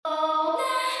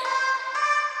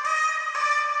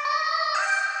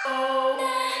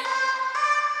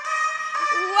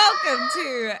Welcome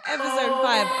to episode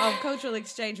 5 of Cultural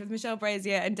Exchange with Michelle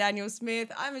Brazier and Daniel Smith.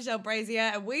 I'm Michelle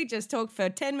Brazier, and we just talked for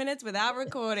 10 minutes without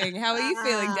recording. How are you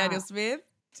feeling, Daniel Smith?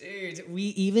 Dude, we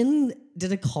even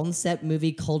did a concept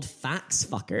movie called Fax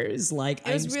Fuckers. Like,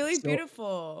 it was really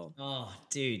beautiful. Oh,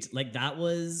 dude, like that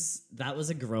was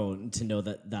a groan to know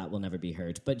that will never be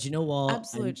heard. But you know what?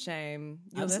 Absolute shame.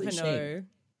 You'll never know.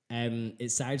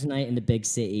 It's Saturday night in the big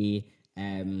city.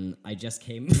 I just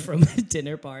came from a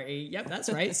dinner party. Yep,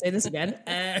 that's right. Say this again.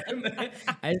 I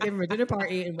came from a dinner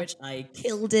party in which I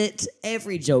killed it.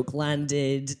 Every joke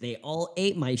landed. They all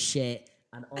ate my shit.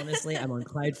 And honestly, I'm on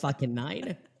cloud fucking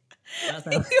 9. That's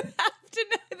how- You have to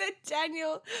know that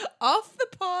Daniel, off the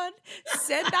pod,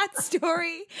 said that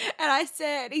story. And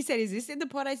he said, is this in the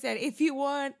pod? I said, if you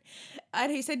want. And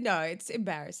he said, no, it's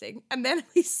embarrassing. And then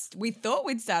we thought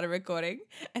we'd started recording.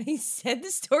 And he said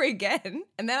the story again.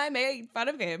 And then I made fun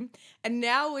of him. And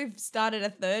now we've started a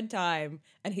third time.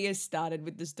 And he has started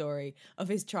with the story of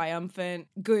his triumphant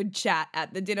good chat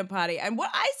at the dinner party. And what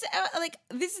I said, like,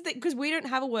 this is because we don't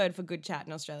have a word for good chat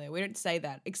in Australia. We don't say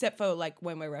that, except for like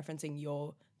when we're referencing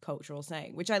your cultural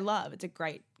saying, which I love. It's a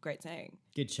great saying.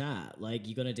 Good chat. Like,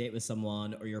 you go on a date with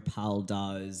someone or your pal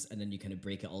does, and then you kind of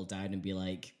break it all down and be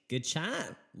like, good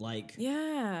chat. Like,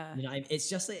 yeah. You know, it's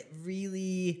just like it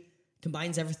really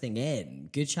combines everything in.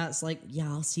 Good chat's like, yeah,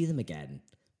 I'll see them again.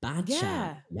 Bad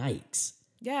chat, yikes.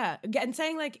 Yeah. And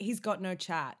saying like he's got no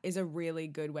chat is a really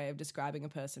good way of describing a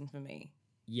person for me.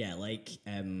 Yeah, like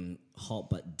hot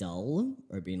but dull,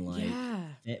 or being like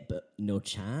fit but no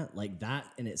chat. Like that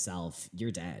in itself,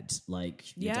 you're dead. Like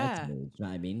you're dead to me. Do you know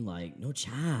what I mean? Like no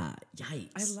chat.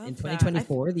 Yikes. I love in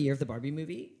 2024, the year of the Barbie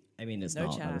movie. I mean, it's no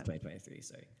not. Chat. That was 2023.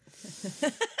 Sorry.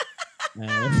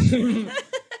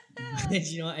 Do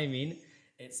you know what I mean?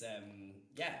 It's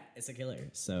it's a killer.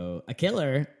 So a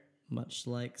killer. Much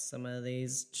like some of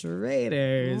these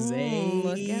traitors.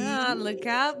 Look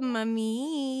out,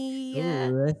 mommy.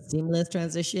 Ooh, seamless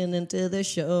transition into the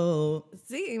show.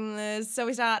 Seamless. So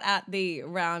we start at the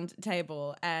round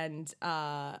table and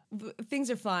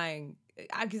things are flying.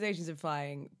 Accusations are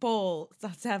flying. Paul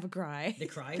starts to have a cry. The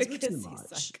cries were too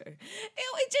much.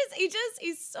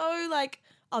 He's so like,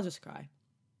 I'll just cry.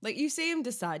 Like you see him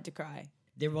decide to cry.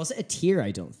 There wasn't a tear,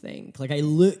 I don't think. Like I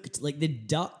looked, like the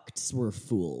ducts were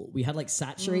full. We had like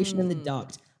saturation in the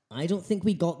duct. I don't think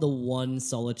we got the one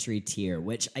solitary tear,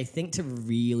 which I think to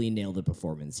really nail the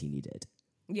performance he needed.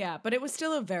 Yeah, but it was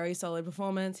still a very solid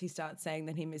performance. He starts saying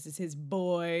that he misses his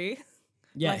boy.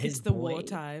 Yeah, like his it's the boy. war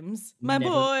times. My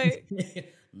boy.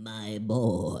 My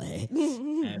boy.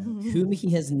 Whom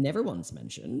he has never once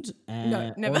mentioned.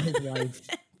 No, never. Or his wife,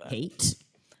 Kate.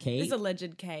 This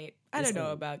alleged Kate. I don't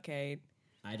know about Kate.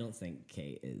 I don't think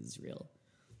Kate is real.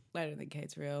 I don't think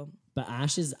Kate's real. But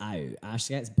Ash is out. Ash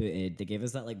gets booted. They gave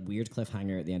us that like weird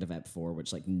cliffhanger at the end of Ep 4,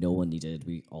 which like no one needed.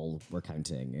 We all were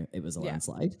counting. It was a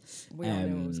landslide. We all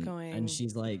knew what was going. And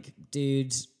she's like,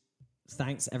 dude,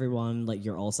 thanks everyone. Like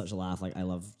you're all such a laugh. Like I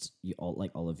loved you all,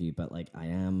 like all of you, but like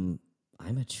I'm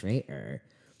a traitor.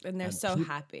 And they're so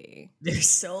happy. They're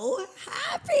so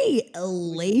happy.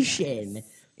 Elation.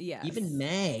 Yes. Even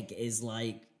Meg is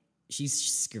like, she's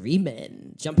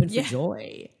screaming, jumping for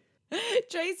joy.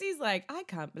 Tracy's like, I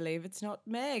can't believe it's not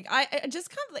Meg. I just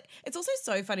can't believe. It's also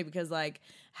so funny because like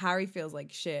Harry feels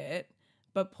like shit,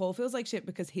 but Paul feels like shit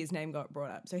because his name got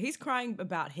brought up. So he's crying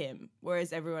about him,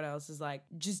 whereas everyone else is like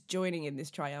just joining in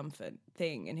this triumphant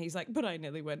thing. And he's like, but I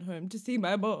nearly went home to see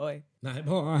my boy. My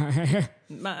boy.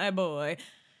 My boy.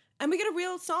 And we get a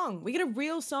real song. We get a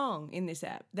real song in this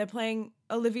app. They're playing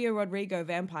Olivia Rodrigo,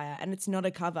 Vampire, and it's not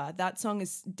a cover. That song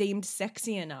is deemed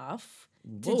sexy enough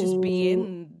to just be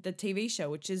in the TV show,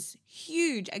 which is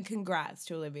huge. And congrats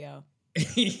to Olivia.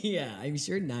 Yeah, I'm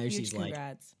sure now Huge she's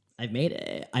congrats. like, I've made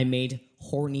it. I made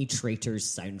Horny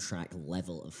Traitors soundtrack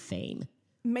level of fame.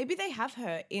 Maybe they have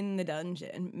her in the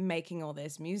dungeon making all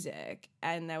this music,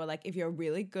 and they were like, if you're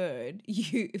really good,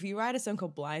 if you write a song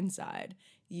called Blindside,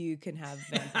 you can have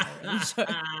Vampire in the show.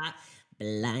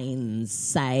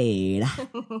 Blindside.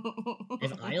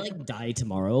 If I like die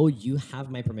tomorrow, you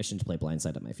have my permission to play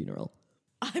Blindside at my funeral.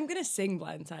 I'm going to sing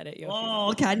Blindside at your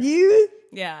funeral. Can you?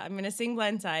 Yeah, I'm going to sing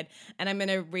Blindside, and I'm going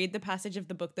to read the passage of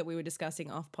the book that we were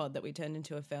discussing off pod that we turned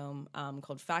into a film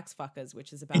called Fax Fuckers,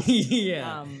 which is about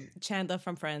Chandler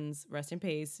from Friends, rest in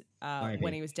peace,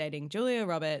 when he was dating Julia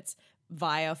Roberts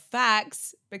via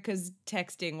fax because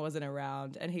texting wasn't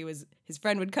around, and his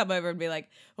friend would come over and be like,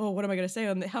 oh, what am I going to say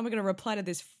on how am I going to reply to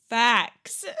this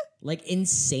fax? Like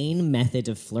insane method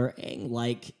of flirting.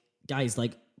 Like guys,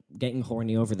 like getting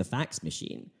horny over the fax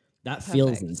machine. That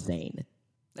feels insane.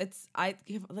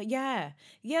 Yeah,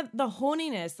 the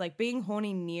horniness, like being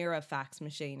horny near a fax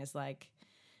machine is like,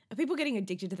 are people getting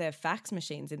addicted to their fax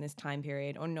machines in this time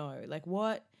period or no? Like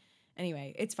what?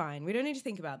 Anyway, it's fine. We don't need to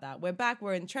think about that. We're back.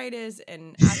 We're in Traitors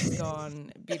and Ash is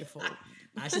gone. Beautiful.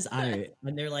 Ash is out,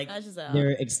 and they're like, Ash is out.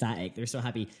 they're ecstatic. They're so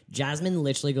happy. Jasmine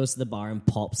literally goes to the bar and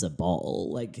pops a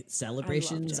bottle. Like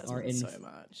celebrations I love are in. Jasmine so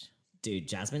much. Dude,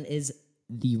 Jasmine is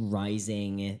the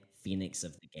rising phoenix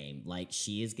of the game. Like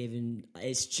she is given.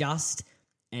 It's just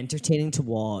entertaining to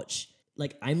watch.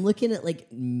 Like I'm looking at like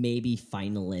maybe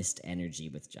finalist energy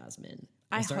with Jasmine.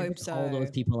 I starting hope to so. call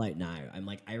those people out now. I'm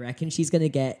like, I reckon she's gonna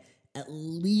get at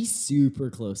least super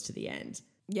close to the end.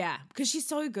 Yeah, because she's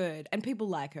so good and people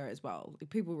like her as well.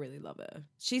 People really love her.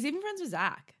 She's even friends with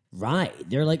Zach. Right.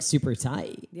 They're like super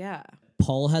tight. Yeah.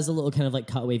 Paul has a little kind of like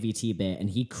cutaway VT bit and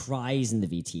he cries in the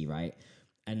VT, right?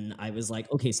 And I was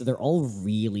like, okay, so they're all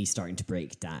really starting to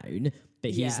break down.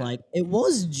 But he's Yeah. like, it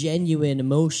was genuine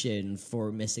emotion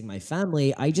for missing my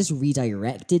family. I just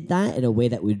redirected that in a way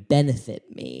that would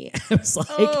benefit me. I was like,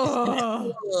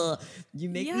 Oh. you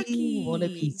make me Yucky. want to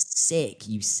be sick,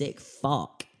 you sick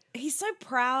fuck. He's so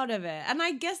proud of it. And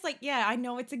I guess, like, yeah, I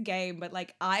know it's a game, but,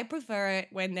 like, I prefer it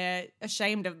when they're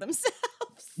ashamed of themselves.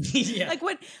 Yeah. Like,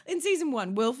 when in season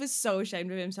 1, Wilf is so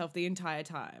ashamed of himself the entire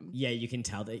time. Yeah, you can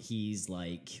tell that he's,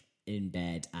 like, in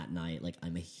bed at night. Like,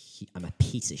 I'm a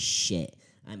piece of shit.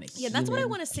 I'm a That's what I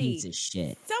want to see. Piece of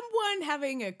shit. Someone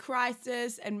having a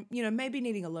crisis and, you know, maybe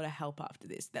needing a lot of help after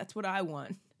this. That's what I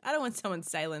want. I don't want someone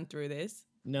sailing through this.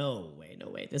 No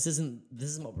way. This isn't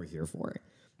what we're here for.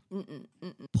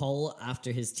 Paul,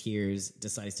 after his tears,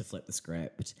 decides to flip the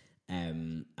script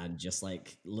and just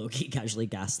like low-key casually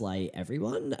gaslight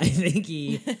everyone. I think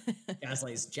he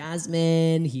gaslights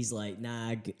Jasmine. He's like,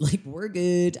 nah, like we're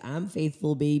good. I'm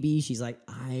faithful, baby. She's like,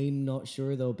 I'm not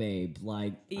sure though, babe.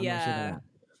 Like, I'm not sure about that.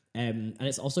 And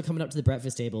it's also coming up to the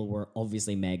breakfast table where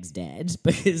obviously Meg's dead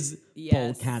because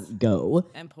Paul can't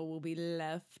go. And Paul will be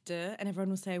left. And everyone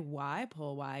will say, why,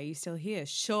 Paul? Why are you still here?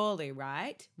 Surely,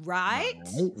 right? Right?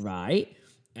 Right.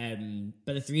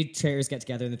 But the three traitors get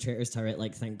together in the traitors turret,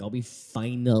 like, thank God we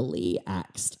finally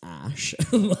axed Ash.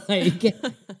 Like,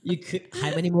 you could,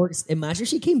 how many more, imagine if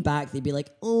she came back, they'd be like,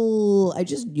 oh, I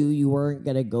just knew you weren't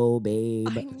gonna go, babe.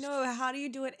 I know, how do you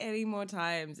do it any more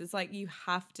times? It's like, you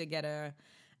have to get her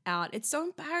out. It's so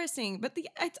embarrassing. But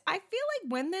I feel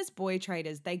like when there's boy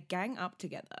traitors, they gang up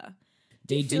together.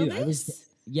 They do. This?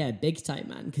 Yeah, big time,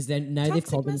 man. Because then now they've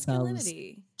called themselves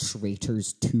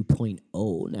Traitors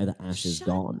 2.0 now that Ash is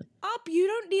gone. Up, you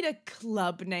don't need a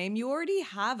club name. You already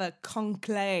have a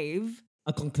conclave.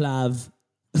 A conclave.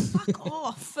 Fuck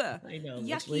off. I know.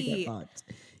 Yucky.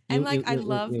 And I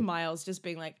love Miles just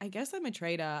being like, I guess I'm a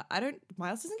traitor.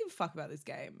 Miles doesn't give a fuck about this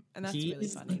game. And that's really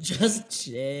funny. Just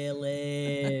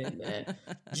chilling.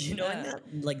 You know, in that,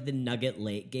 like the Nugget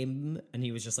late game, and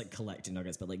he was just like collecting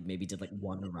nuggets, but like maybe did like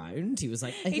one round. He was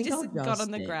like, he just got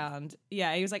on the ground.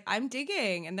 Yeah, he was like, I'm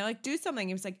digging. And they're like, do something.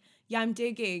 He was like, yeah, I'm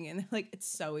digging. And they're like, it's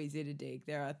so easy to dig.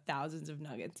 There are thousands of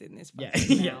nuggets in this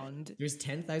fucking mound. There's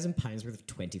 10,000 pounds worth of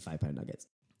 25-pound nuggets.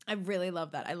 I really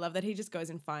love that. I love that he just goes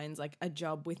and finds like a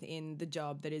job within the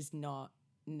job that is not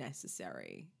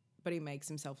necessary, but he makes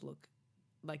himself look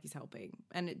like he's helping,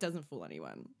 and it doesn't fool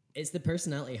anyone. It's the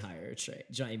personality hire trait.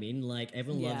 Do you know what I mean? Like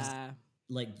everyone loves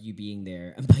like you being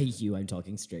there, and by you, I'm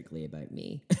talking strictly about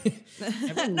me.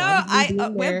 No,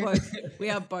 we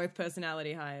are both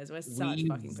personality hires. We're such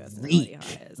fucking personality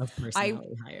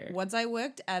hires. Once I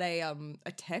worked at a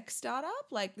tech startup.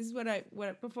 Like this is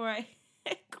before I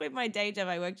quit my day job,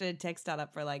 I worked at a tech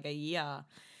startup for like a year.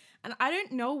 And I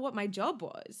don't know what my job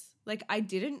was. Like, I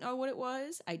didn't know what it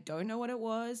was. I don't know what it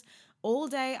was. All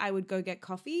day, I would go get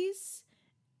coffees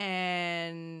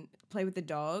and play with the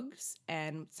dogs.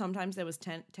 And sometimes there was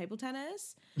table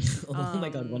tennis. Oh my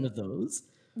God, one of those?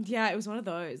 Yeah, it was one of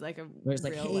those. Like where it's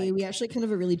like, hey, we actually kind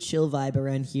of a really chill vibe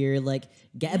around here. Like,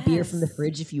 get a beer from the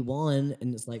fridge if you want.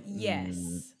 And it's like,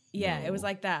 yeah, it was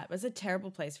like that. It was a terrible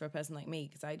place for a person like me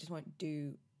because I just won't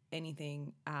do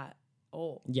anything at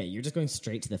all. Yeah, you're just going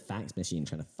straight to the fax machine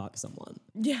trying to fuck someone.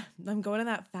 Yeah, I'm going to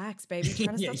that fax, baby,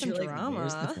 trying to start some drama.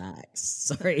 Where's the fax?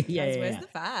 Sorry, where's the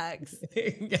fax?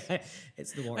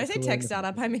 It's the water. When I say tech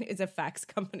startup, I mean it's a fax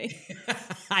company.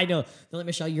 I know. They're like,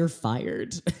 Michelle, you're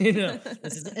fired. You know,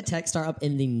 this isn't a tech startup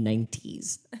in the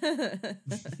 90s.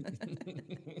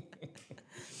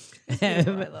 I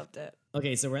loved it.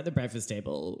 Okay, so we're at the breakfast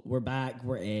table. We're back.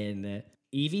 We're in.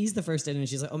 Evie's the first in, and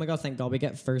she's like, oh my God, thank God we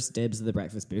get first dibs of the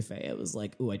breakfast buffet. It was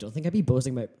like, I don't think I'd be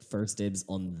boasting about first dibs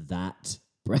on that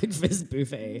breakfast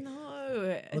buffet.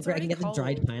 No, it's I can get cold. The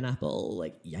dried pineapple.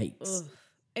 Like, yikes. Ugh.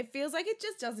 It feels like it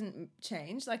just doesn't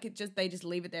change. Like they just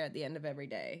leave it there at the end of every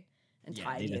day and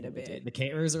tidy it a bit. Do. The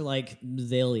caterers are like,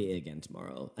 they'll eat again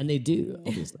tomorrow. And they do,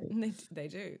 obviously. They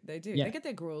do. Yeah. They get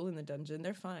their gruel in the dungeon.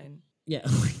 They're fine. Yeah.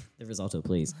 The risotto,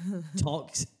 please.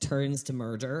 Talk turns to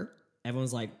murder.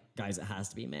 Everyone's like, guys, it has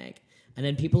to be Meg. And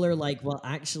then people are like, well,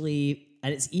 actually,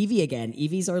 and it's Evie again.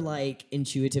 Evies are like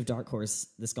intuitive dark horse,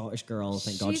 the Scottish girl.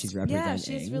 Thank God she's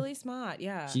representing. Yeah, she's really smart.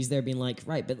 Yeah. She's there being like,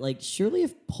 right, but like, surely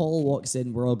if Paul walks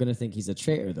in, we're all going to think he's a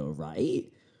traitor though,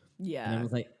 right? Yeah. And I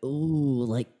was like, oh,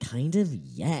 like kind of,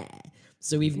 yeah.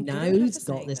 So we've now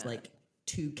got this like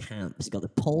two camps. You've got the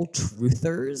Paul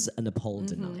truthers and the Paul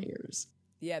deniers.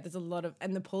 Yeah, there's a lot of,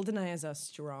 and the Paul deniers are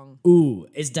strong. Ooh,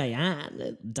 it's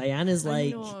Diane. Diane is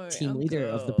like team leader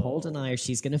of the Paul deniers.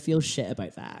 She's going to feel shit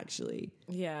about that, actually.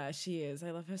 Yeah, she is.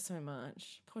 I love her so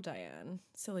much. Poor Diane.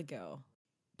 Silly girl.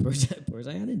 Poor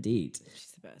Diane, indeed. She's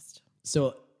the best.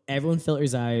 So everyone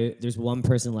filters out. There's one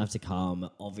person left to come.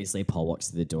 Obviously, Paul walks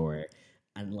to the door.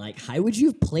 And like, how would you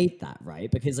have played that,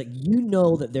 right? Because like, you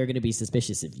know that they're going to be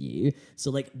suspicious of you. So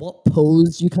like, what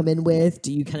pose do you come in with?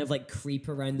 Do you kind of like creep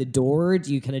around the door?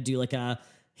 Do you kind of do like a,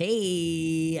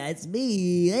 hey, it's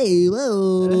me, hey,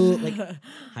 whoa? Like,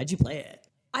 how'd you play it?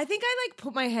 I think I like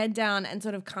put my head down and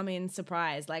sort of come in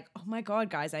surprised. Like, oh my God,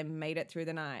 guys, I made it through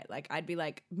the night. Like, I'd be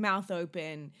like mouth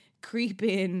open, creep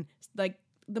in, like,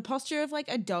 the posture of like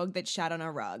a dog that shat on a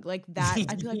rug, like that.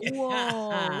 I'd be like,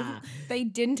 whoa, they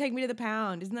didn't take me to the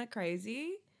pound. Isn't that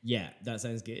crazy? Yeah, that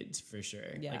sounds good for sure.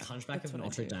 Yeah, like Hunchback of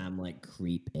Notre Dame, like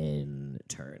creep in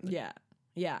turn. Yeah.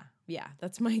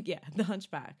 That's the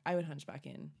Hunchback. I would Hunchback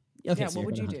in. Okay, yeah, so what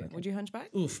would you do? Would you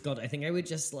Hunchback? Oof, God, I think I would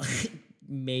just like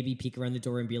maybe peek around the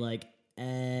door and be like,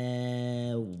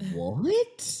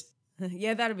 what?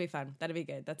 Yeah, that'd be fun. That'd be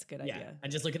good. That's a good idea.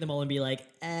 And just look at them all and be like,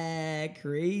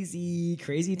 crazy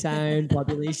town,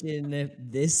 population,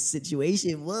 this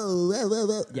situation. Whoa.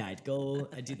 Yeah, I'd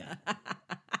do that.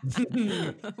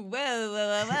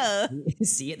 whoa.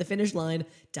 See at the finish line.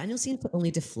 Daniel seems to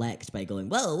only deflect by going,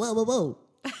 whoa.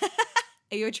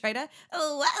 Are you a traitor?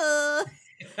 Oh,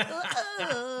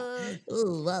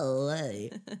 whoa.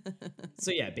 So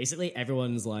yeah, basically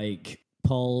everyone's like,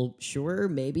 Paul, sure,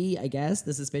 maybe, I guess.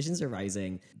 The suspicions are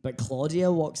rising. But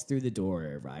Claudia walks through the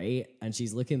door, right? And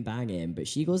she's looking banging, but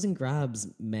she goes and grabs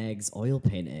Meg's oil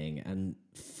painting, and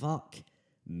fuck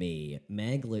me.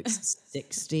 Meg looks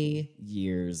 60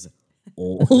 years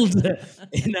old.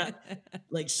 In that,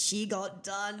 like, she got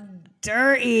done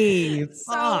dirty.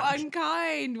 So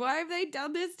unkind. Why have they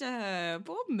done this to her?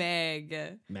 Poor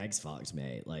Meg. Meg's fucked,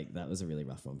 mate. Like, that was a really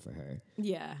rough one for her.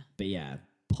 Yeah. But yeah,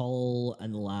 Paul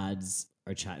and the lads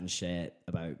are chatting shit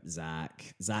about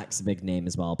Zach. Zach's a big name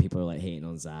as well. People are like hating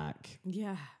on Zach.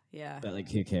 Yeah. But like,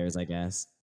 who cares, I guess.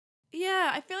 Yeah,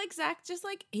 I feel like Zach just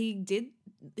like he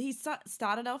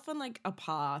started off on like a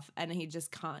path and he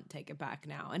just can't take it back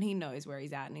now. And he knows where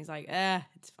he's at and he's like,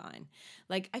 it's fine.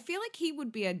 Like, I feel like he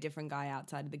would be a different guy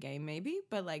outside of the game maybe,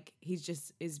 but like he's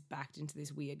just is backed into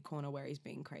this weird corner where he's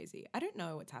being crazy. I don't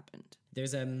know what's happened.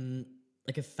 There's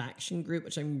like a faction group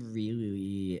which I'm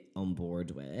really on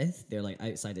board with. They're like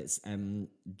outside. It's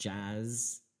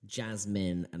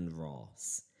Jasmine, and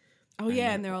Ross. Oh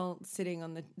yeah, and they're all sitting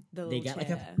on the little They get chair.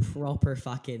 like a proper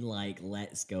fucking like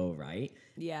let's go, right?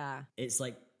 Yeah. It's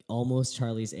like almost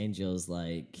Charlie's Angels,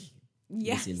 like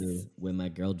yes. When my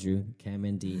girl Drew came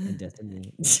in deep and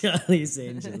destiny. Charlie's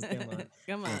Angels,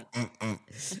 come on.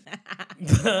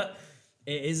 But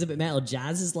it is a bit metal.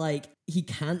 Jazz is like, he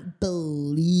can't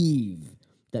believe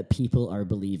that people are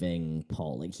believing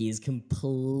Paul. Like, he is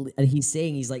complete, and he's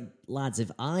saying, he's like, lads,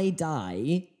 if I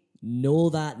die,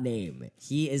 know that name.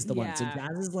 He is the one. So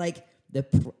Jazz is like,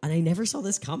 and I never saw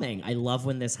this coming. I love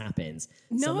when this happens.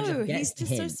 No, he's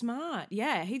just so smart.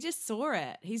 Yeah, he just saw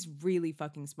it. He's really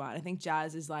fucking smart. I think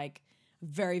Jazz is like a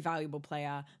very valuable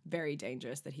player, very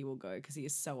dangerous that he will go because he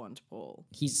is so onto Paul.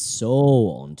 He's so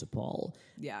onto Paul.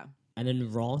 Yeah. And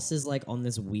then Ross is like on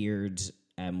this weird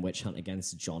witch hunt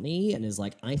against Johnny and is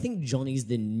like, I think Johnny's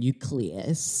the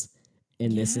nucleus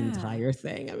in this entire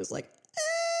thing. I was like,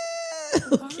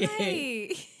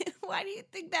 okay. Why do you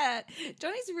think that?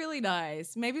 Johnny's really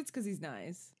nice. Maybe it's because he's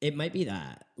nice. It might be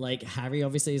that. Like, Harry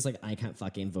obviously is like, I can't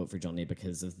fucking vote for Johnny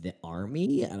because of the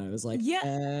army. And I was like,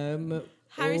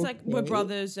 Harry's like, we're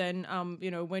brothers, and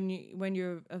when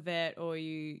you're a vet or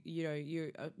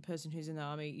you're a person who's in the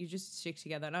army, you just stick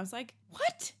together. And I was like,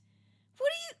 what?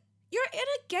 You're in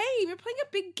a game. You're playing a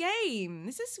big game.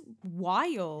 This is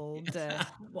wild.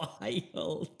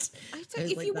 Wild.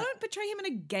 If you won't portray him in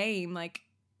a game, like,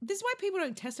 this is why people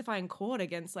don't testify in court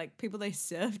against like people they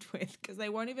served with, because they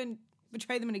won't even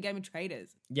betray them in a game of traitors.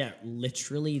 Yeah,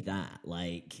 literally that.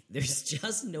 Like, there's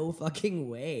just no fucking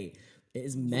way. It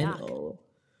is mental.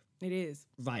 It is.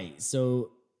 Right,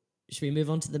 so should we move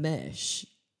on to the mesh?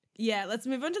 Yeah, let's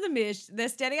move on to the mesh. They're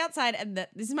standing outside, and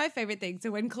this is my favorite thing.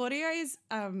 So when Claudia is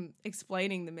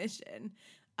explaining the mission,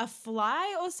 a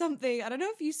fly or something, I don't know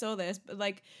if you saw this, but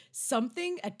like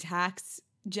something attacks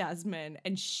Jasmine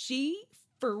and she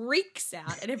freaks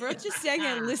out, and everyone's just standing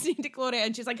there listening to Claudia,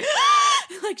 and she's like,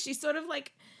 like she's sort of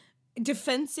like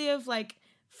defensive, like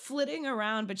flitting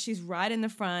around, but she's right in the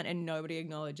front and nobody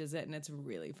acknowledges it, and it's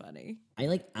really funny. I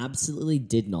like absolutely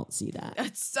did not see that.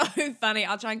 It's so funny.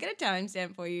 I'll try and get a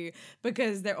timestamp for you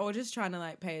because they're all just trying to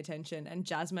like pay attention, and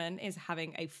Jasmine is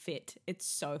having a fit. It's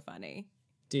so funny.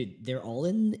 Dude, they're all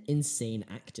in insane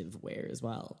active wear as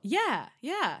well. Yeah,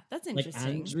 that's Like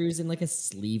interesting. Andrew's in like a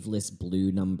sleeveless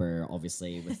blue number,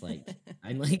 obviously, with like,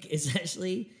 I'm like, it's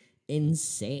actually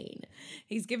insane.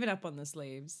 He's given up on the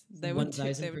sleeves. They were too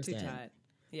 1000%. tight.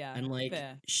 Yeah, And like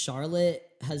fair. Charlotte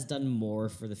has done more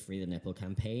for the Free the Nipple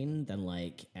campaign than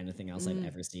like anything else I've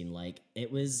ever seen. Like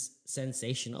it was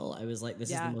sensational. I was like,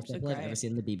 this is the most nipple I've ever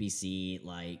seen on the BBC.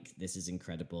 Like this is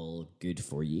incredible. Good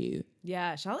for you.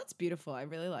 Yeah, Charlotte's beautiful. I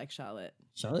really like Charlotte.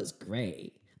 Charlotte's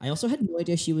great. I also had no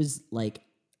idea she was like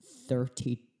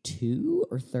 32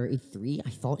 or 33. I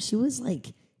thought she was like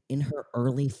in her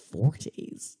early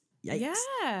 40s. Yikes.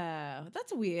 Yeah,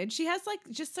 that's weird. She has like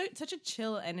just such a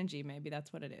chill energy. Maybe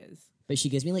that's what it is. But she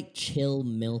gives me like chill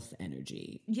MILF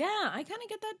energy. Yeah, I kind of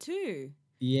get that too.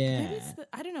 Yeah. Maybe it's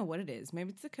I don't know what it is.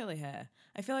 Maybe it's the curly hair.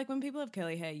 I feel like when people have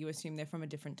curly hair, you assume they're from a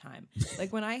different time.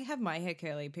 Like when I have my hair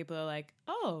curly, people are like,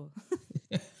 "Oh,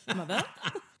 mother."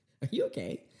 Are you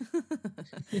okay?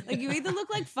 Like you either look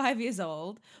like 5 years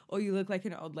old or you look like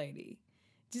an old lady.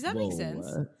 Does that make sense?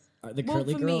 The Well,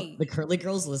 curly for girl, me- the curly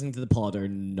girls listening to the pod are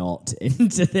not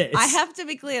into this. I have to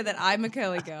be clear that I'm a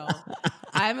curly girl.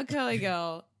 I'm a curly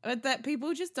girl, but that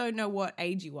people just don't know what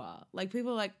age you are. Like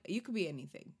people are like, you could be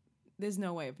anything. There's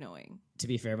no way of knowing. To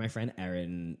be fair, my friend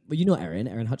Erin, well, you know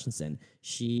Erin Hutchinson.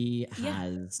 She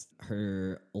has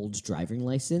her old driving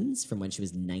license from when she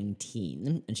was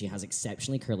 19, and she has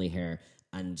exceptionally curly hair.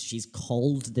 And she's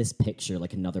called this picture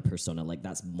like another persona, like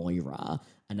that's Moira,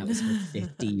 and that was her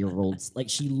 50-year-old. Like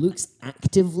she looks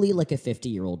actively like a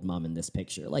 50-year-old mum in this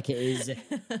picture. Like it is,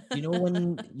 you know,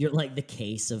 when you're like the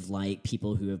case of like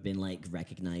people who have been like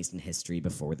recognized in history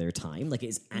before their time. Like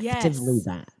it's actively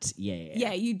that.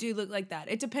 Yeah, you do look like that.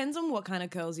 It depends on what kind of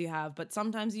curls you have, but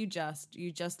sometimes you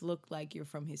just look like you're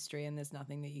from history, and there's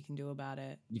nothing that you can do about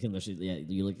it. You can literally,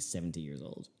 you look 70 years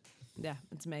old. Yeah,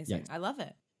 it's amazing. Yeah. I love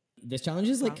it. This challenge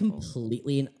is like Powerful.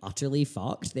 completely and utterly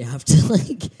fucked. They have to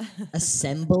like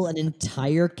assemble an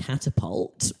entire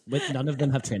catapult, with none of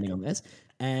them have training on this.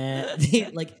 I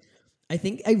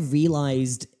think I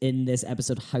realized in this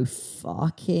episode how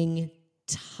fucking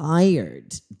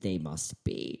tired they must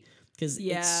be, because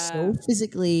it's so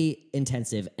physically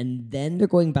intensive. And then they're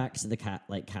going back to the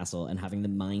castle and having the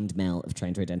mind melt of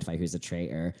trying to identify who's a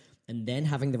traitor. And then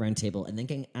having the round table, and then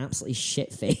getting absolutely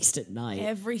shit-faced at night.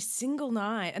 Every single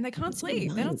night. And they can't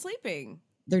sleep. They're not sleeping.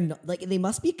 They're not, like, they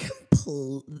must be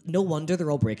no wonder they're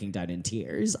all breaking down in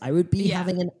tears. I would be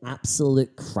having an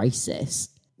absolute crisis.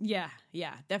 Yeah.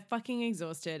 They're fucking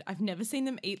exhausted. I've never seen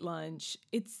them eat lunch.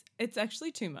 It's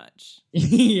actually too much.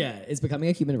 Yeah, it's becoming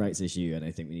a human rights issue, and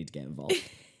I think we need to get involved.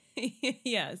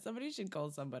 Yeah, somebody should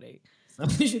call somebody.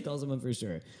 Somebody should call someone for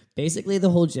sure. Basically, the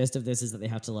whole gist of this is that they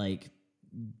have to, like,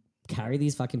 carry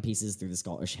these fucking pieces through the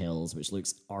Scottish hills, which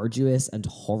looks arduous and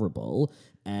horrible,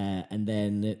 and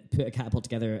then put a catapult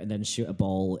together and then shoot a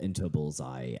ball into a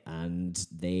bullseye, and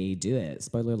they do it.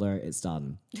 Spoiler alert, it's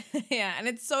done. Yeah, and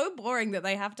it's so boring that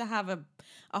they have to have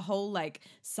a whole like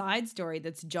side story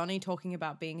that's Johnny talking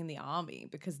about being in the army,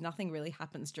 because nothing really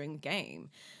happens during the game.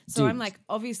 So I'm like,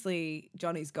 obviously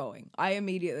Johnny's going. I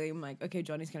immediately am like, okay,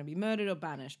 Johnny's going to be murdered or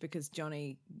banished, because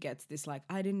Johnny gets this like,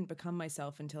 I didn't become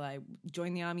myself until I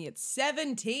joined the army at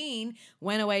 17,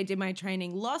 went away, did my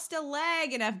training, lost a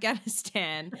leg in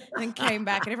Afghanistan, and then came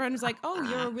back, and everyone was like, oh,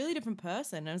 you're a really different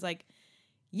person. And I was like,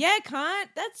 yeah, cunt,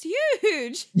 that's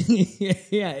huge.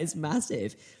 Yeah, it's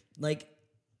massive. Like,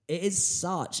 it is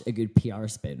such a good PR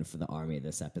spin for the army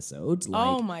this episode. Like,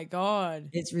 oh my God.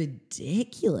 it's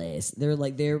ridiculous.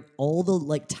 They're all the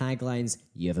like taglines.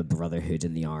 You have a brotherhood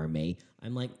in the army.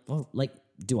 I'm like, well, like,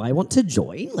 do I want to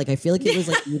join? Like, I feel like it was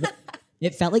like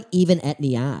it felt like even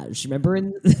etniage. Remember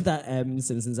in that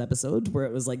Simpsons episode where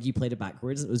it was like you played it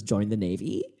backwards? It was join the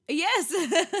Navy. Yes.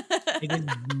 It is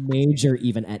major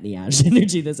even etniage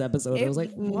energy this episode. I was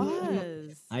like,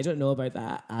 was. I don't know about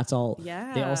that at all.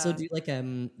 Yeah. They also do like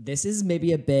this is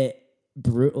maybe a bit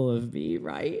brutal of me,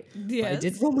 right? Yes. But I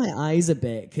did roll my eyes a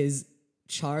bit because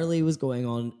Charlie was going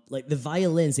on, like the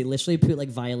violins, they literally put like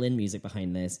violin music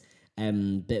behind this. But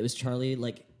it was Charlie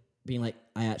like being like,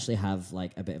 I actually have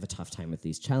like a bit of a tough time with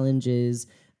these challenges.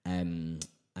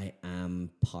 I am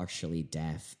partially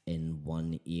deaf in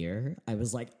one ear. I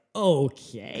was like,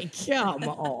 okay, come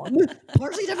on.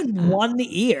 Partially deaf in one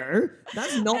ear?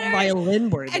 That's not violin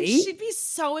worthy. And she'd be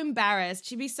so embarrassed.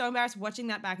 She'd be so embarrassed watching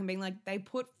that back and being like, they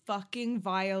put fucking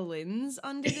violins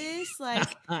under this?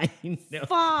 Like, I know.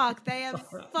 fuck, they have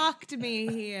fucked me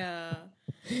here.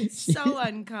 So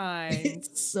unkind.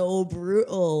 It's so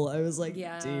brutal. I was like,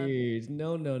 Yeah. dude,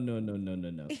 no.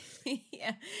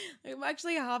 Yeah. I'm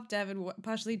actually half deaf and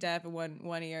partially deaf in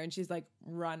one ear, and she's like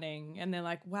running. And they're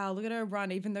like, wow, look at her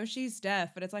run, even though she's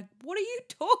deaf. But it's like, what are you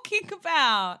talking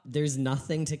about? There's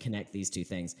nothing to connect these two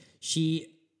things. She's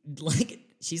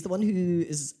the one who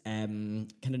is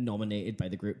kind of nominated by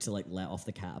the group to like let off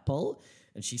the catapult,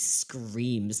 and she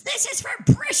screams, "This is for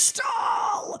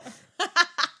Bristol!"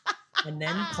 and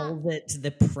then calls it the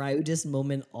proudest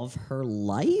moment of her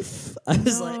life. I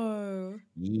was like,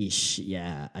 yeesh,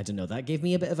 yeah, I don't know. That gave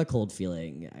me a bit of a cold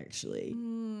feeling, actually.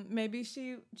 Maybe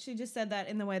she just said that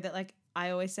in the way that like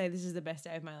I always say this is the best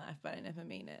day of my life, but I never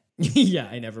mean it. Yeah,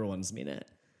 I never once mean it.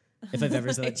 If I've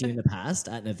ever said that to you in the past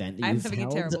at an event that I'm you've having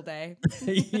held, a terrible day.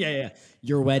 yeah.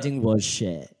 Your wedding was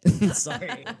shit.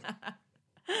 Sorry.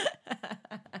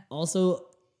 Also,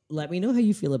 let me know how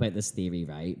you feel about this theory,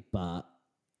 right? But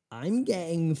I'm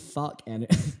getting fuck and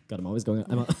God, I'm always going.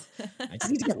 I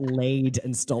just need to get laid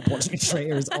and stop watching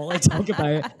Traitors. All I talk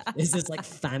about is this like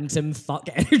phantom fuck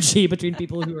energy between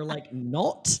people who are like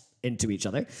not into each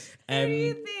other. What do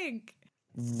you think?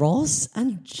 Ross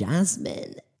and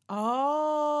Jasmine.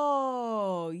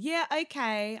 Oh, yeah,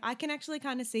 okay. I can actually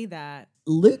kind of see that.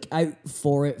 Look out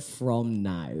for it from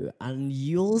now, and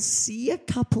you'll see a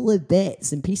couple of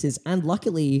bits and pieces. And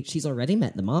luckily, she's already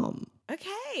met the mom.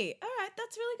 Okay, all right,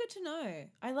 that's really good to know.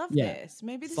 I love Yeah. this.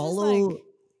 Maybe this is like...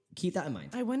 Keep that in mind.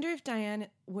 I wonder if Diane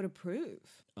would approve.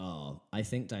 Oh, I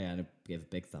think Diana gave a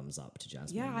big thumbs up to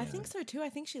Jasmine. Yeah, I think so too. I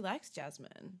think she likes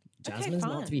Jasmine. Jasmine's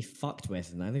okay, not to be fucked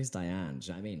with, and neither is Diane. Do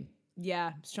you know what I mean?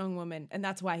 Yeah, strong woman. And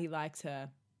that's why he likes her.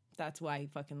 That's why he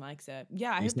fucking likes her.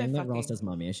 Yeah, I Are you hope they're saying that fucking... Ross has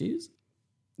mommy issues?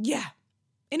 Yeah,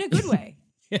 in a good way.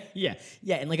 yeah,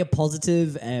 in like a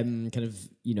positive kind of,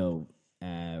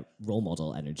 role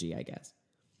model energy, I guess.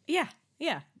 Yeah.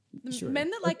 Sure.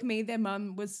 Men that like me, their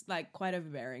mum was like quite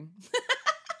overbearing.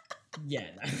 Yeah,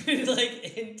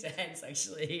 like intense,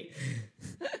 actually.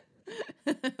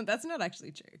 That's not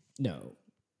actually true. No.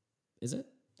 Is it?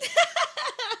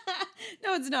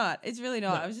 No, it's not. It's really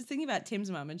not. No. I was just thinking about Tim's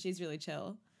mum, and she's really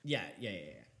chill. Yeah.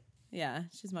 Yeah,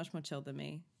 she's much more chill than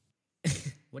me.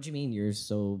 What do you mean you're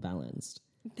so balanced?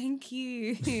 Thank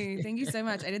you. Thank you so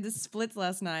much. I did the splits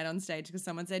last night on stage because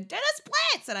someone said, "Do the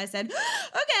splits!" And I said,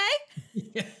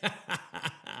 okay.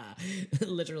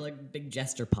 Literally like big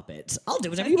jester puppet. I'll do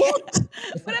whatever you want.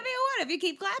 Whatever you want if you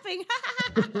keep clapping.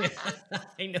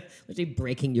 I know. Literally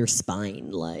breaking your spine.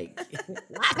 Like,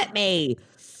 laugh at me.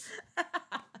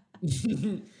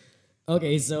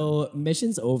 Okay, so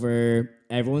mission's over.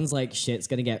 Everyone's like, shit's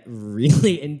gonna get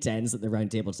really intense at the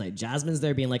round table tonight. Jasmine's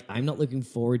there being like, I'm not looking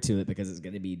forward to it because it's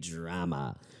gonna be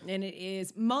drama. And it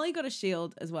is. Molly got a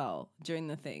shield as well during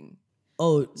the thing.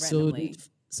 Oh, randomly.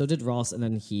 so did Ross, and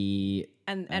then he...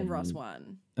 And Ross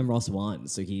won. And Ross won,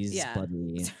 so he's Yeah.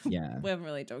 buddy. Yeah. We haven't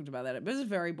really talked about that. It was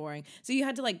very boring. So you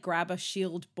had to like grab a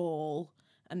shield ball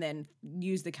and then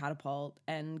use the catapult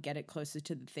and get it closer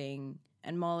to the thing.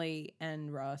 And Molly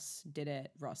and Ross did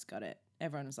it. Ross got it.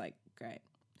 Everyone was like, great.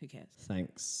 Who cares?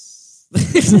 Thanks.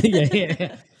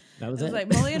 yeah. That was It it. was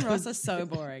like Molly and Ross are so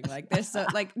boring. Like they're so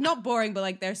like not boring, but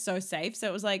like they're so safe. So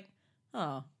it was like,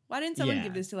 oh, why didn't someone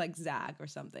give this to like Zach or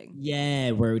something?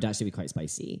 Yeah, where it would actually be quite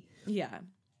spicy. Yeah.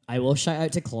 I will shout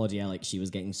out to Claudia. Like, she was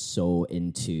getting so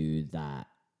into that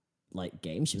like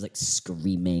game. She was like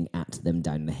screaming at them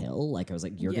down the hill. Like, I was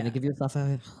like, you're gonna give yourself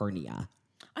a hernia.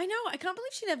 I know. I can't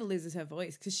believe she never loses her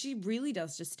voice because she really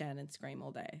does just stand and scream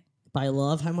all day. But I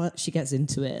love how much she gets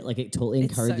into it. Like, it totally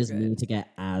encourages so me to get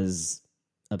as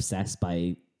obsessed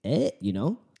by it, you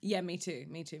know? Yeah, me too.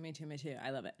 I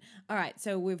love it. All right,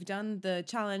 so we've done the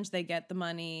challenge. They get the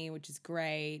money, which is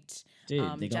great.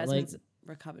 Dude, they got Jasmine's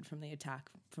recovered from the attack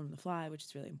from the fly, which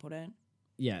is really important.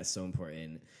 Yeah, it's so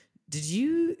important. Did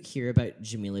you hear about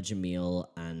Jamila Jamil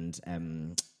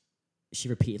and she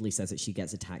repeatedly says that she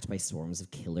gets attacked by swarms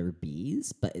of killer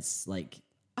bees, but it's like...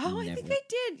 Oh, I think I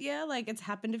did. Yeah, like it's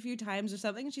happened a few times or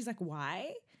something. And she's like,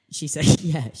 why? She said,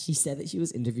 she said that she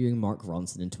was interviewing Mark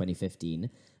Ronson in 2015,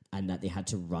 and that they had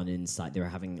to run inside. They were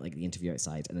having like the interview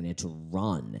outside, and then they had to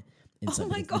run inside. Oh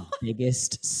my because God. The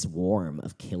biggest swarm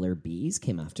of killer bees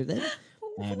came after them.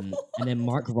 And then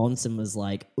Mark Ronson was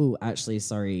like, "Oh, actually,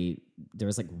 sorry, there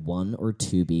was like 1 or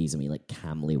 2 bees," and we like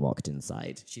calmly walked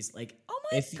inside. She's like, Oh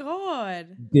my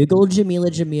God. Google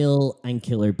Jamila Jamil and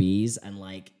killer bees, and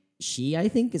like she, I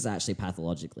think, is actually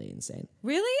pathologically insane.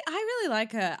 Really? I really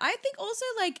like her. I think also,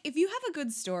 like, if you have a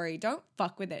good story, don't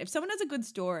fuck with it. If someone has a good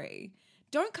story,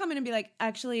 don't come in and be like,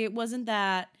 actually, it wasn't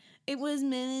that. It was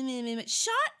meh, meh, meh, meh.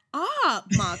 Shut up,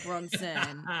 Mark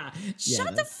Ronson.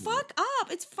 Shut the fuck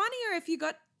up. It's funnier if you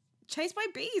got chased by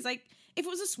bees. Like, if it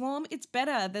was a swarm, it's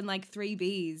better than like 3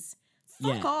 bees.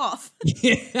 Fuck off.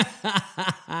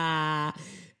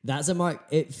 That's a Mark.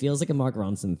 It feels like a Mark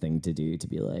Ronson thing to do, to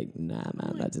be like, nah,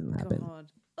 man, that didn't happen.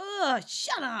 God. Ugh,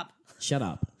 shut up. Shut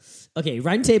up. Okay,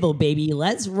 round table, baby.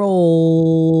 Let's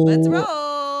roll. Let's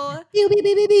roll. Pew, pew,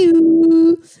 pew,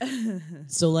 pew, pew.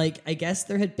 So, like, I guess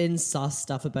there had been sus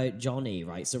stuff about Johnny,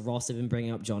 right? So Ross had been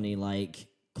bringing up Johnny, like,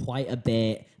 quite a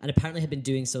bit, and apparently had been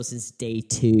doing so since day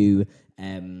 2,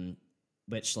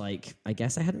 which, like, I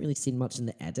guess I hadn't really seen much in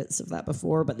the edits of that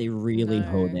before, but they really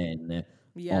hone in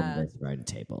on this round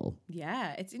table.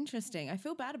 Yeah, it's interesting. I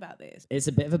feel bad about this. It's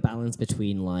a bit of a balance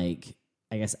between, like,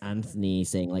 I guess Anthony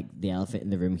saying, like, the elephant in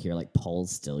the room here, like,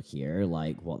 Paul's still here,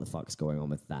 like, what the fuck's going on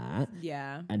with that?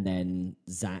 Yeah. And then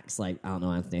Zach's like, I don't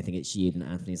know, Anthony, I think it's you. And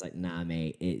Anthony's like, nah,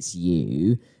 mate, it's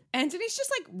you. Anthony's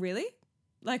just like, really?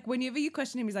 Like, whenever you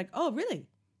question him, he's like, oh, really?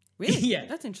 Really? Yeah.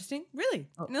 That's interesting. Really?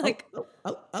 And you're like,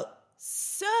 oh.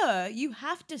 sir, you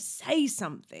have to say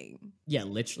something. Yeah,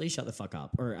 literally shut the fuck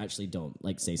up. Or actually don't,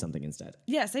 like, say something instead.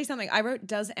 Yeah, say something. I wrote,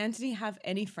 does Anthony have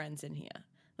any friends in here?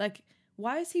 Like,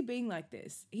 why is he being like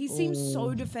this? He seems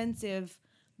so defensive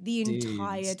the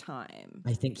entire time.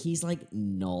 I think he's, like,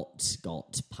 not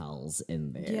got pals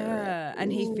in there. Yeah,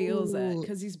 and he feels it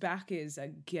because his back is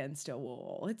against a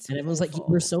wall. It's and everyone's like, you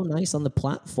were so nice on the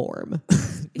platform.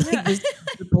 Yeah.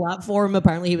 The platform,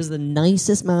 apparently he was the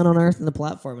nicest man on earth on the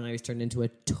platform, and now he's turned into a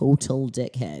total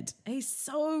dickhead. He's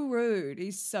so rude.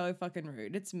 He's so fucking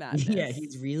rude. It's madness. Yeah,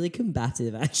 he's really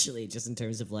combative, actually, just in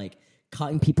terms of, like,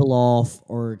 cutting people off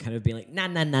or kind of being like, nah,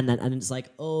 and it's like,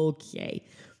 okay,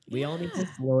 we all need to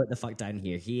slow it the fuck down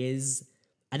here. He is,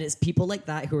 and it's people like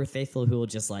that who are faithful who will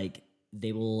just, like,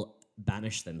 they will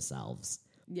banish themselves.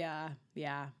 Yeah,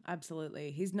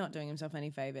 absolutely. He's not doing himself any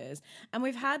favors. And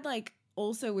we've had,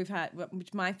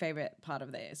 which my favorite part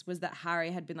of this was that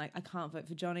Harry had been like, I can't vote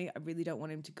for Johnny. I really don't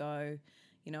want him to go.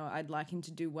 You know, I'd like him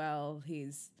to do well.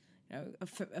 He's, you know,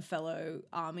 a fellow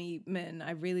army man.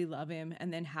 I really love him.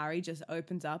 And then Harry just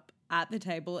opens up at the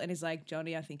table and is like,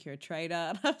 Johnny, I think you're a traitor.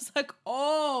 And I was like,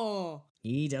 oh.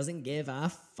 He doesn't give a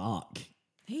fuck.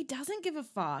 He doesn't give a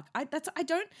fuck.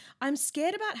 I'm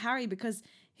scared about Harry because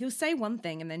he'll say one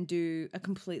thing and then do a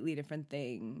completely different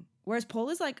thing. Whereas Paul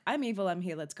is like, I'm evil, I'm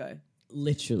here, let's go.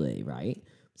 Literally, right?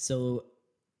 So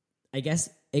I guess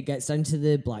it gets down to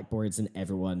the blackboards and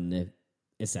everyone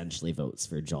essentially votes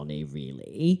for Johnny,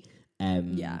 really.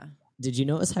 Yeah. Did you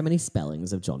notice how many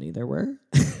spellings of Johnny there were?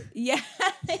 Yeah.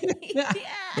 Yeah.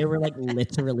 There were like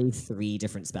literally 3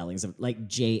 different spellings of like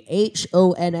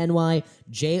JHONNY,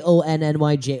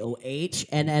 JONNY,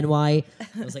 JOHNNY.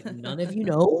 I was like, none of you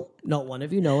know, not one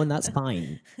of you know, and that's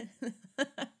fine.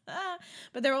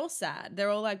 But they're all sad. They're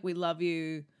all like, we love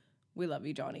you,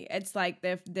 Johnny. It's like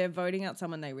they're voting out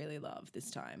someone they really love this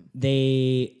time.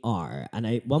 They are. And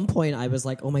at one point I was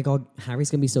like, oh my God, Harry's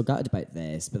going to be so gutted about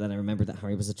this. But then I remembered that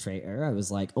Harry was a traitor. I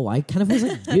was like, oh, I kind of was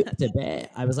like duped a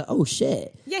bit. I was like, oh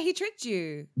shit. Yeah, he tricked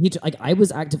you. I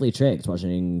was actively tricked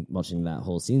watching that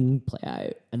whole scene play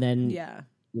out. And then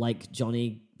like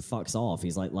Johnny fucks off.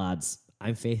 He's like, lads,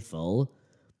 I'm faithful.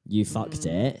 You fucked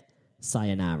it.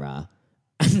 Sayonara.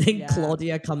 And then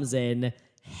Claudia comes in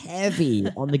heavy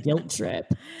on the guilt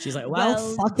trip. She's like,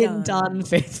 well fucking done,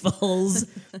 faithfuls.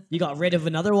 You got rid of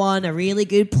another one, a really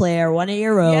good player, one of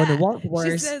your own. Yeah. And what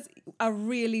worse? She says, a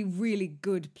really, really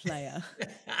good player.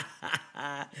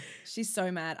 She's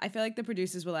so mad. I feel like the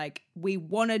producers were like, we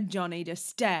wanted Johnny to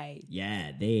stay.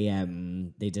 Yeah, they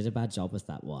did a bad job with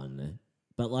that one.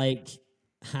 But like,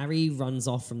 Harry runs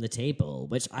off from the table,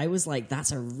 which I was like,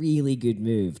 that's a really good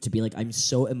move to be like, I'm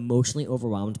so emotionally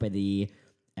overwhelmed by the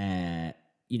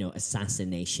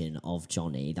assassination of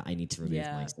Johnny that I need to remove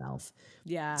myself.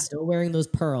 Yeah. Still wearing those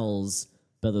pearls,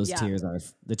 but those tears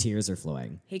are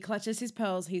flowing. He clutches his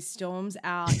pearls, he storms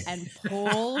out, and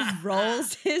Paul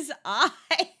rolls his eyes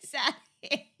at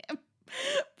him.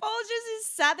 Paul just is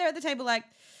sat there at the table like,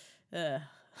 ugh.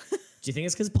 Do you think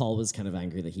it's because Paul was kind of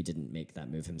angry that he didn't make that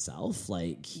move himself?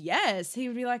 Like, yes, he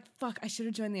would be like, fuck, I should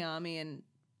have joined the army and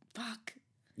fuck.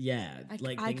 Yeah,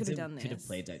 like I things could have done could have this.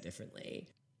 played out differently.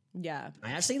 Yeah.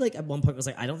 I actually, like, at one point was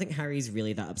like, I don't think Harry's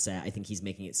really that upset. I think he's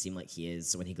making it seem like he is.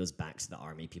 So when he goes back to the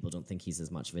army, people don't think he's as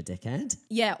much of a dickhead.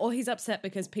 Yeah, or he's upset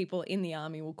because people in the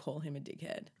army will call him a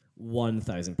dickhead.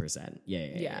 1000%.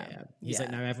 Yeah. He's like,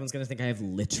 Yeah. now everyone's going to think I have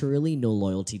literally no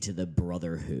loyalty to the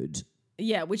Brotherhood.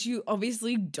 Yeah, which you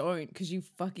obviously don't because you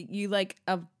like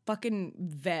a fucking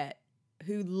vet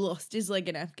who lost his leg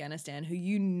in Afghanistan, who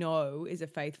you know is a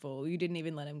faithful. You didn't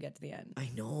even let him get to the end.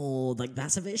 I know, like,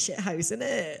 that's a bit shit house, isn't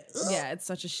it? Ugh. Yeah, it's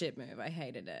such a shit move. I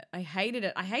hated it. I hate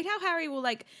how Harry will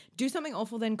like do something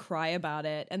awful, then cry about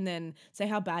it, and then say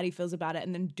how bad he feels about it,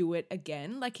 and then do it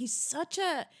again. Like he's such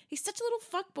a little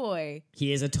fuckboy.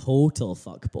 He is a total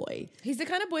fuckboy. He's the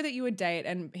kind of boy that you would date,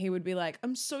 and he would be like,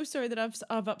 "I'm so sorry that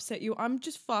I've upset you. I'm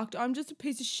just fucked. I'm just a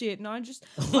piece of shit, and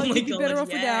you'd be better off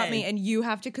without me." And you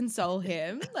have to console him,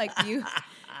 like you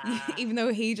even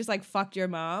though he just like fucked your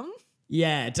mom.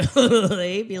 Yeah,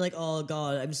 totally. Be like, oh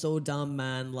God, I'm so dumb,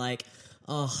 man. Like,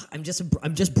 oh, I'm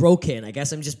just broken. I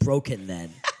guess I'm just broken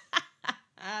then.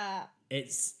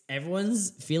 It's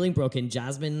everyone's feeling broken.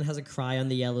 Jasmine has a cry on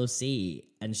the Yellow Sea,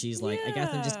 and she's like, I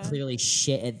guess I'm just clearly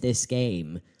shit at this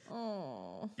game.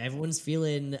 Oh, Everyone's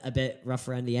feeling a bit rough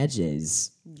around the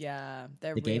edges. yeah,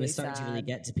 they're The game really is starting to really sad.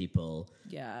 get to people.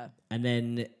 Yeah. And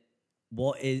then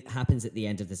happens at the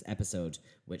end of this episode,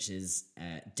 which is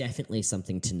definitely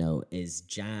something to note, is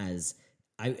Jazz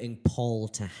outing Paul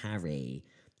to Harry.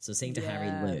 So saying to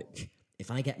Harry, look, if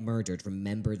I get murdered,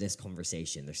 remember this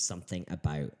conversation. There's something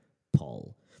about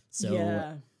Paul.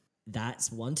 So that's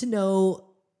one to know.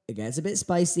 It gets a bit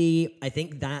spicy. I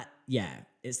think that,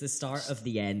 it's the start of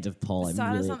the end of Paul.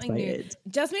 I'm really something excited.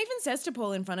 new. Jasmine even says to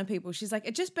Paul in front of people, she's like,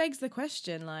 it just begs the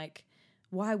question, like,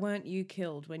 why weren't you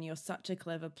killed when you're such a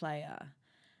clever player?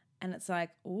 And it's like,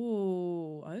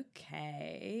 ooh,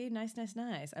 okay. Nice.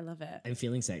 I love it. I'm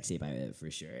feeling sexy about it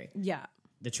for sure. Yeah.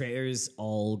 The traitors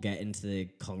all get into the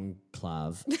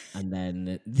conclave and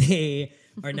then they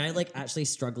are now like actually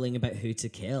struggling about who to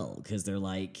kill because they're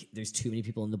like, there's too many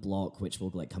people in the block which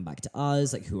will like come back to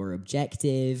us, like who are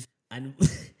objective. And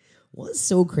what's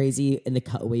so crazy in the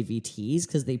cutaway VTs,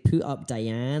 because they put up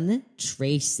Diane,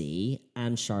 Tracy,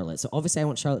 and Charlotte. So obviously I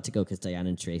want Charlotte to go because Diane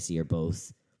and Tracy are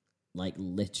both like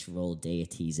literal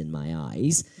deities in my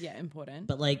eyes. Yeah, important.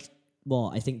 But like,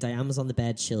 well, I think Diane was on the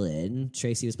bed chilling.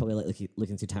 Tracy was probably like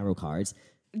looking through tarot cards.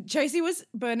 Tracy was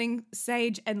burning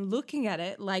sage and looking at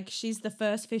it like she's the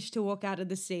first fish to walk out of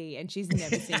the sea and she's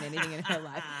never seen anything in her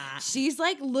life. She's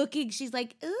like looking, she's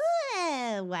like,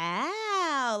 ooh,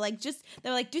 wow. Like just, they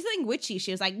were like, do something witchy.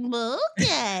 She was like,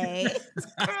 okay. It's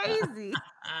crazy.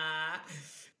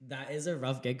 That is a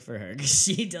rough gig for her because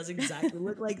she does exactly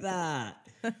look like that.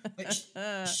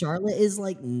 Charlotte is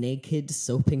like naked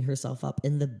soaping herself up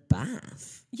in the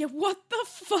bath. Yeah, what the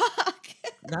fuck?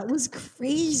 That was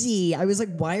crazy. I was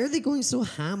like, why are they going so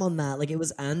ham on that? Like, it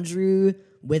was Andrew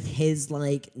with his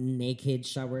like naked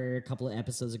shower a couple of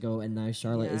episodes ago, and now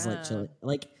Charlotte is like chilling.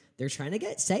 Like, they're trying to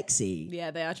get sexy.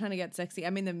 Yeah, they are trying to get sexy. I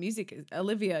mean, the music is,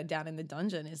 Olivia down in the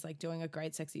dungeon is like doing a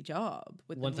great sexy job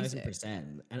with the music.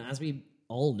 1000%. And as we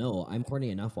all know, I'm horny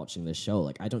enough watching this show.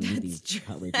 Like, I don't need these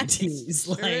cutlery routines.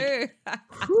 Like,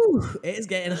 whew, it is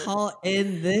getting hot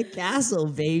in the castle,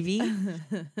 baby.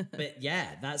 But yeah,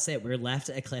 that's it. We're left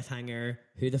at a cliffhanger.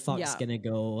 Who the fuck's gonna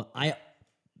go? I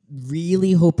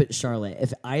really hope it's Charlotte.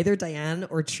 If either Diane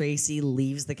or Tracy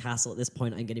leaves the castle at this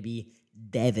point, I'm gonna be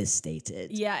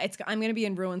devastated. Yeah, I'm gonna be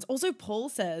in ruins. Also, Paul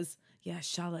says, yeah,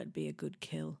 Charlotte'd be a good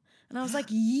kill. And I was like,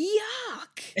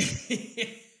 yuck.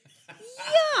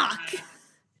 Yuck.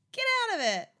 Get out of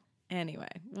it. Anyway,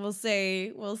 we'll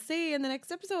see. We'll see in the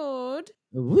next episode.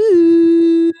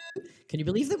 Woo! Can you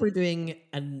believe that we're doing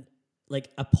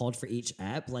a pod for each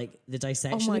app? Like the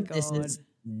dissection of this is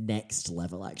next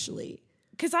level, actually.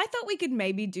 Because I thought we could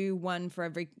maybe do one for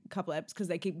every couple of episodes because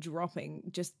they keep dropping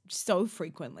just so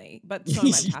frequently. But so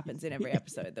much happens in every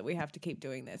episode that we have to keep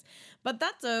doing this. But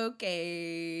that's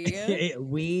okay.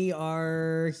 We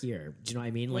are here. Do you know what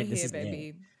I mean? We're Like, this here, is baby.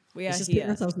 it. We are Let's just here.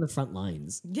 put ourselves in the front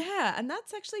lines. Yeah, and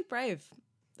that's actually brave.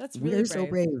 That's really We're brave. so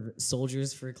brave.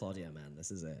 Soldiers for Claudia, man. This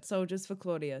is it. Soldiers for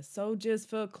Claudia. Soldiers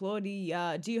for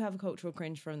Claudia. Do you have a cultural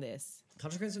cringe from this?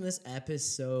 Cultural cringe from this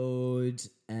episode.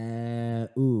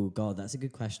 Ooh, God, that's a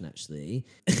good question, actually.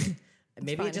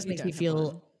 Maybe it just makes me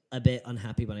feel a bit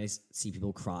unhappy when I see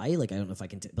people cry. Like, I don't know if I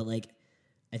can, but like,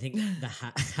 I think the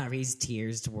Harry's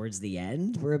tears towards the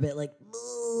end were a bit like,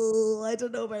 I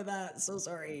don't know about that. So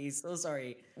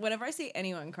sorry. Whenever I see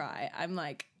anyone cry, I'm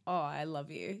like, oh, I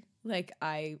love you. Like,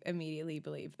 I immediately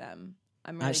believe them.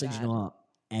 I'm really Actually, bad. do you know what?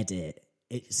 Edit.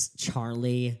 It's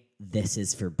Charlie. This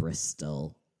is for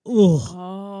Bristol.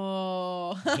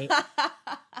 Oh. Oh.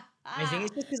 I think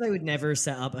it's just because I would never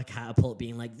set up a catapult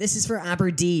being like, this is for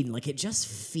Aberdeen. Like, it just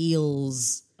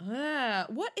feels...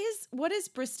 What is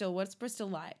Bristol? What's Bristol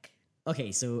like?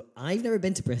 Okay, so I've never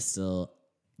been to Bristol,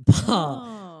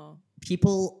 but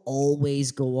people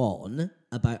always go on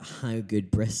about how good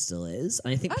Bristol is.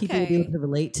 And I think people will be able to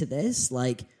relate to this.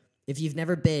 Like, if you've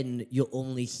never been, you'll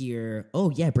only hear, oh,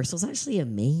 yeah, Bristol's actually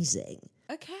amazing.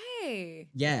 Okay.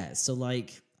 Yeah, so,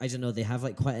 like, I don't know, they have,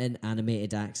 like, quite an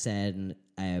animated accent,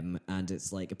 and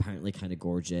it's, like, apparently kind of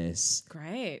gorgeous.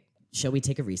 Great. Shall we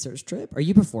take a research trip? Are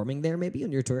you performing there maybe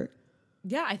on your tour?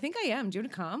 Yeah, I think I am. Do you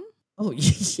want to come? Oh,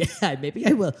 yeah, maybe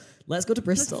I will. Let's go to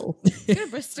Bristol. Let's go to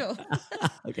Bristol.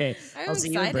 Okay, I'll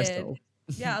see you in Bristol.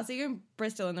 Yeah, I'll see you in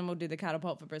Bristol, and then we'll do the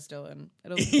catapult for Bristol, and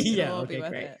it'll all be worth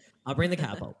great. it. I'll bring the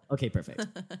catapult. Okay, perfect.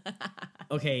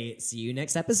 Okay, see you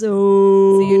next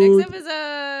episode. See you next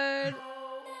episode.